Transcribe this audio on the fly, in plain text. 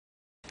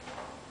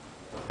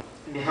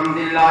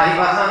Bihamdillahi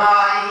wa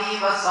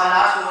thanaihi wa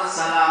salatu wa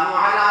salamu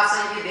ala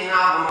sayyidina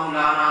wa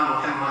maulana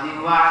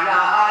Muhammadin wa ala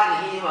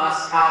alihi wa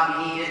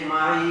ashabihi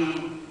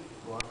ajma'in.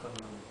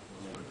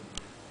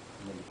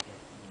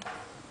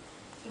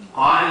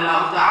 قال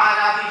الله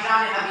تعالى في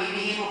شان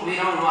حبيبه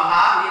مخبرا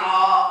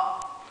وآمرا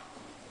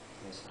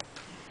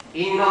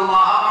إن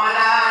الله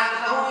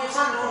وملائكته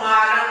يصلون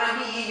على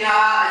النبي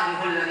يا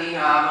أيها الذين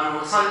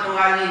آمنوا صلوا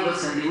عليه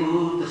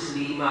وسلموا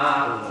تسليما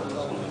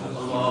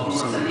اللهم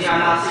صل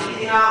على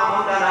سيدنا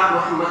ومولانا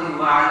محمد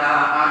وعلى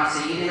آل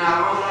سيدنا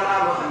ومولانا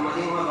محمد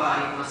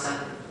وبارك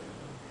وسلم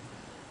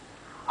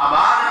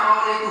أبان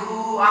مولده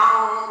عن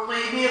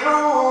طيب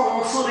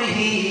عنصره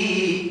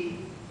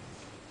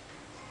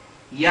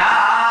يا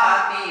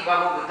طيب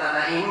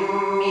مبتدأ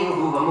منه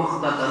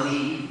ومختتم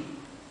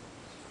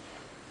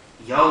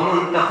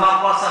يوم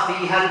تفرس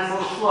فيها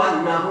الفرس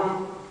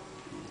أنهم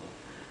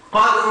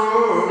قد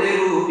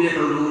انذروا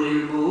بحلول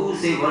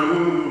البؤس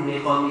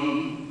والنقم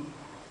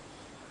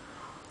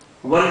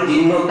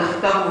والجن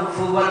تختلف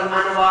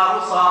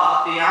والأنوار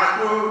ساطعة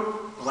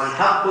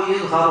والحق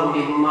يظهر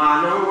من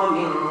معنى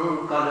ومن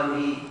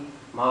كلم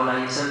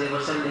مولاي صل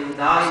وسلم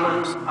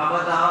دائما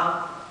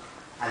أبدا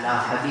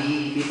على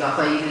حبيبك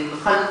خير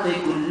الخلق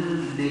كلهم.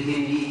 The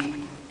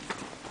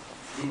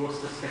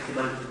most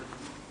respectable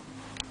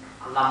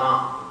Allama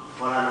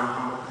Maulana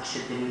Muhammad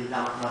Ashidin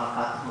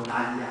Barakatuhul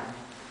Aliyah,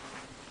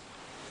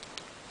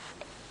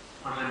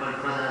 honorable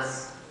brothers,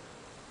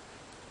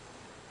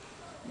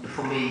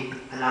 before me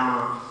Allama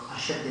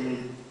Ashidin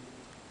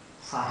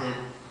Sahib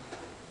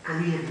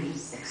clearly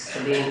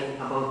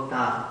explained about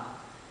the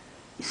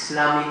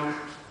Islamic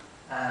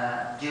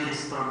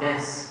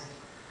jurisprudence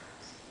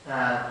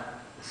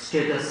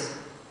status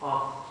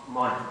of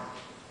Maulid.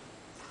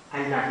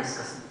 I will not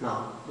discuss it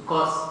now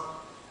because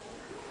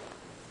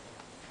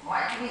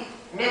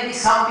maybe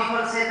some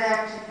people say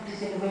that it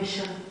is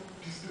innovation,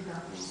 it is bid'ah.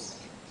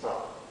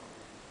 So,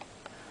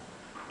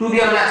 to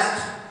be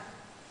honest,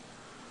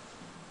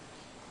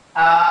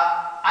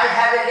 I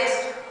have a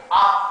list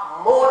of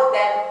more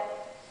than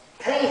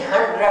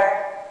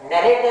 300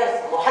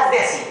 narrators,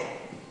 muhaddisin.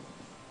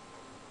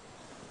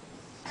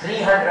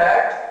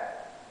 300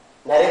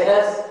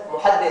 narrators,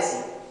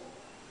 muhaddisin.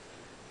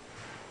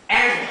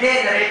 And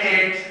they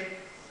narrated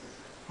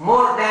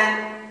more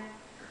than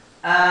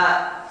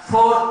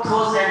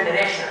 4,000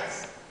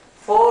 narrations.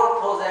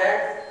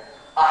 4,000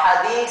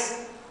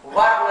 ahadith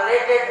were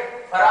narrated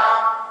from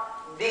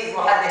these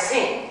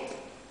muhaddisin.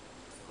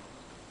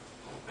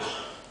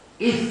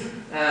 If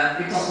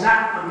it is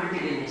not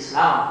permitted in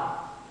Islam,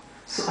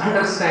 so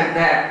understand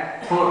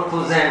that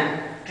 4,000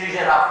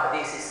 treasure of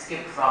hadith is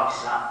skipped from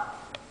Islam.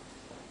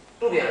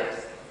 To be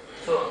honest.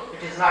 So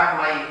it is not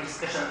my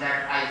discussion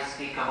that I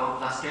speak about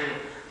the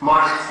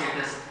moral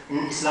status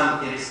in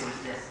Islamic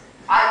jurisprudence.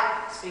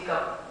 I speak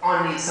up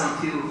only some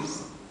few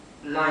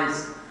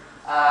lines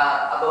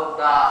about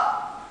the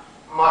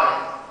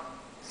moral.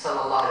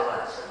 Sallallahu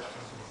Alaihi Wasallam.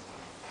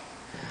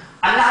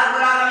 Allah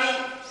Rabbul Alameen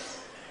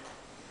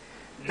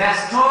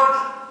bestowed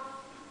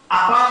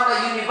upon the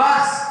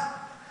universe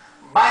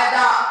by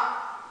the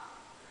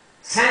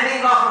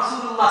sending of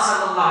Rasulullah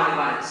Sallallahu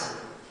Alaihi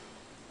Wasallam.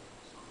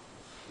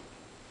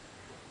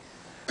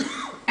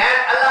 And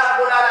Allah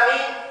Rabbul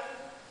Alameen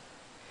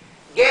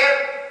gave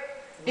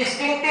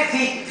distinctive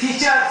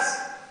features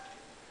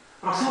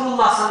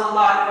Rasulullah Sallallahu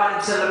Alaihi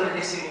Wasallam in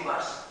this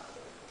universe.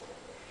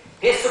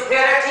 His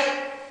superiority,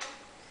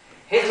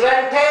 his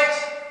vantage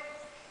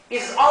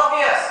is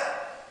obvious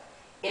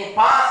in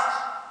past,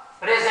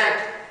 present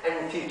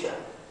and future.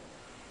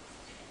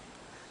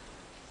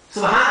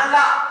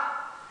 Subhanallah,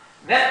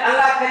 when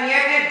Allah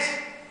created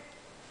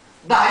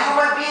the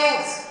human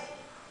beings,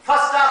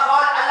 first of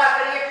all Allah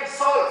created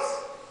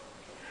souls.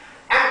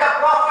 And the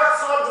Prophet's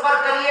souls were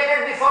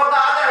created before the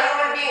other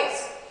human beings.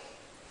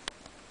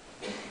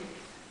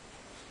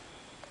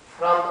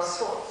 From the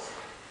souls,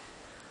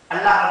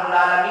 Allah Rabbul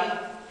Alameen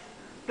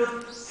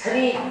took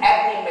three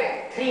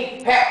pacts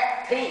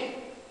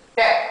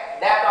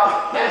that are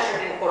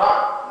mentioned in Quran.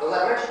 Those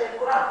are mentioned in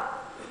Quran.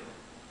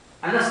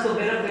 Alastu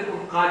bi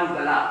rabbikum qalu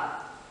bala.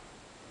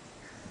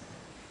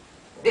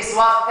 This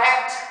was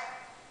pact.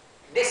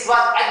 This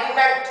was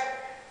agreement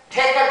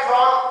taken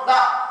from the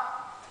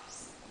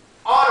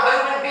all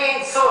human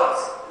beings'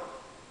 souls.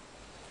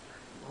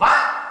 But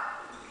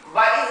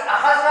وَإِذْ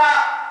أَخَذْنَا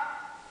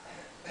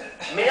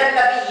مِنَ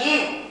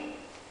النَّبِيِّينَ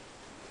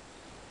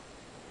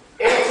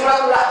in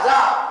Surah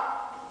Al-Ahzab,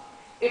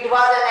 it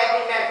was an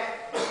agreement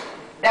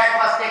that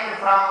was taken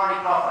from only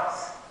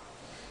prophets.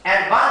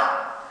 And one,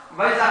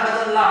 وَإِذْ أَخَذَ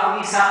اللَّهُ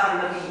مِيثَاقَ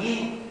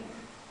النَّبِيِّينَ,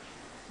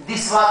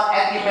 this was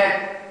agreement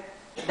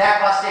that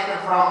was taken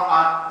from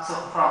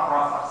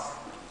prophets.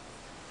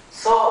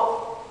 So,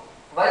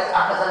 وَإِذْ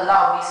أَخَذَ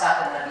اللَّهُ مِيثَاقَ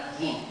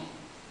النَّبِيِّينَ,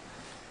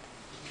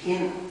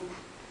 in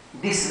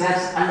this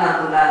verse Allah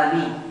Rabbul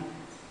Alameen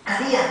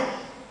clearly,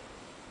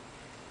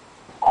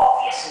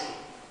 obviously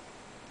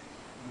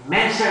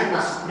mentioned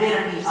the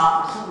superiority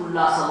of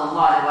Rasulullah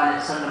Sallallahu Alaihi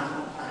Wasallam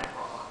to other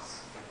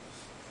prophets.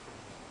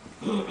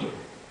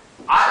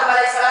 Adam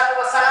alayhi salatu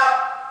wasalam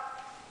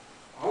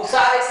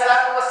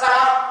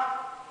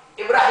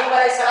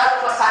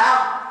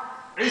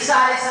Isa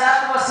alayhi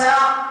salatu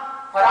wassalam,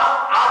 from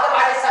Adam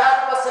alayhi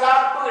salatu wassalam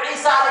to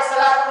Isa alayhi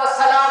salatu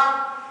wassalam,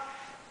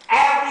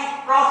 every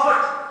prophet,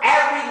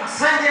 every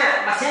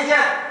messenger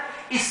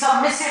is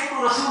submissive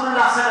to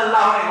Rasulullah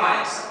sallallahu alayhi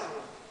wa sallam.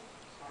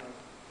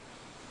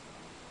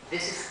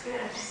 This is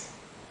clearness.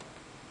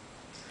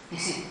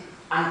 This is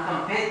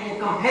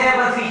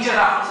incomparable feature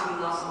of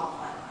Rasulullah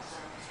sallallahu alayhi wa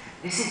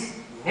sallam. This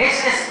is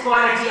matchless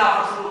quality of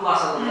Rasulullah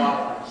sallallahu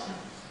alayhi wa sallam.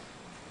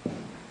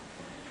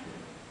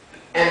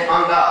 And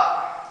on the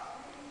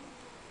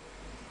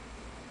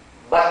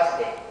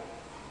birthday,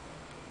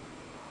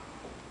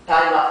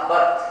 time of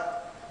birth,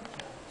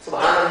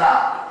 subhanallah,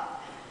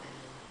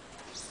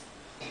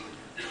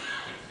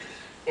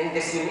 in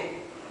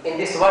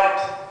this world,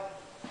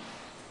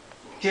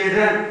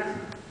 children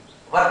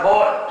were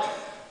born,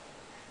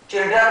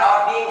 children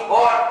are being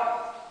born,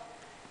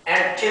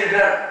 and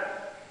children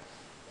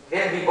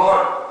will be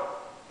born.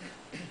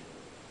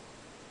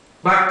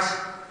 But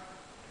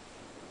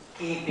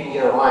keep in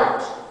your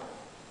mind,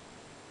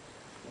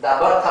 the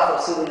birth of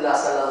Rasulullah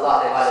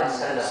sallallahu alayhi wa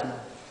sallam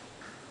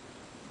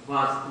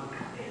was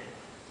incomparable,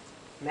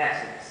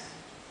 matchless.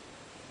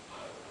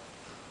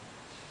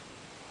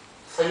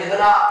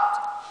 Sayyidina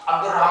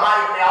Abdul Rahman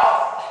ibn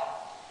Auf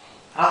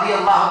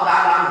radiyallahu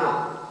ta'ala anhu,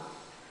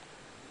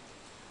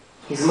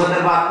 his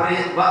mother was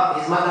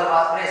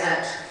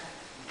present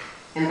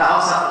in the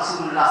house of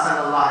Rasulullah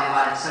sallallahu alayhi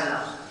wa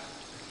sallam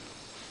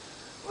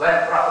when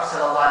Prophet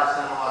sallallahu alayhi wa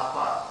sallam was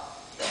born.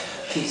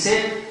 She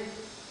said,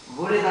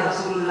 "Bulida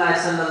Rasulullah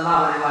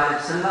sallallahu alayhi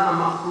wa sallam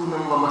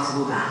maqtunan wa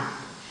masbuda."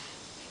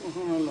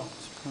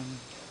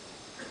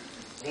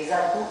 These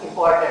are two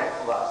important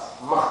words,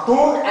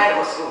 maqtun and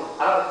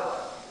masbud.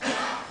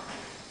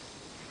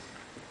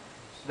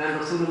 When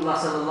Rasulullah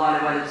sallallahu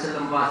alayhi wa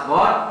sallam was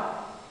born,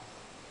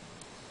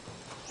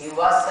 he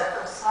was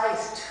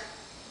circumcised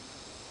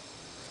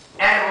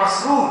and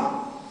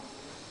masroor.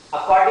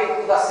 According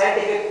to the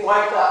scientific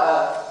point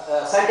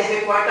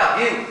of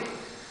view,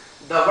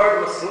 the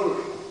word masroor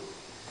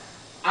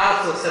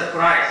also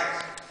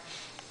surprised.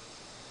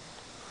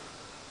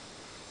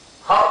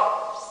 How?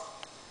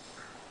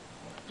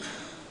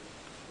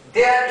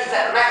 There is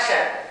a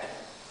connection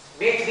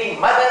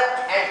between mother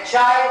and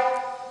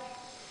child.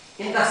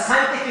 In the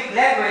scientific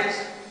language,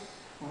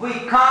 we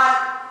call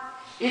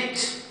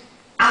it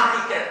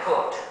umbilical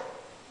cord.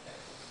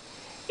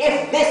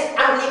 If this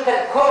umbilical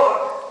cord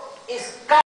is cut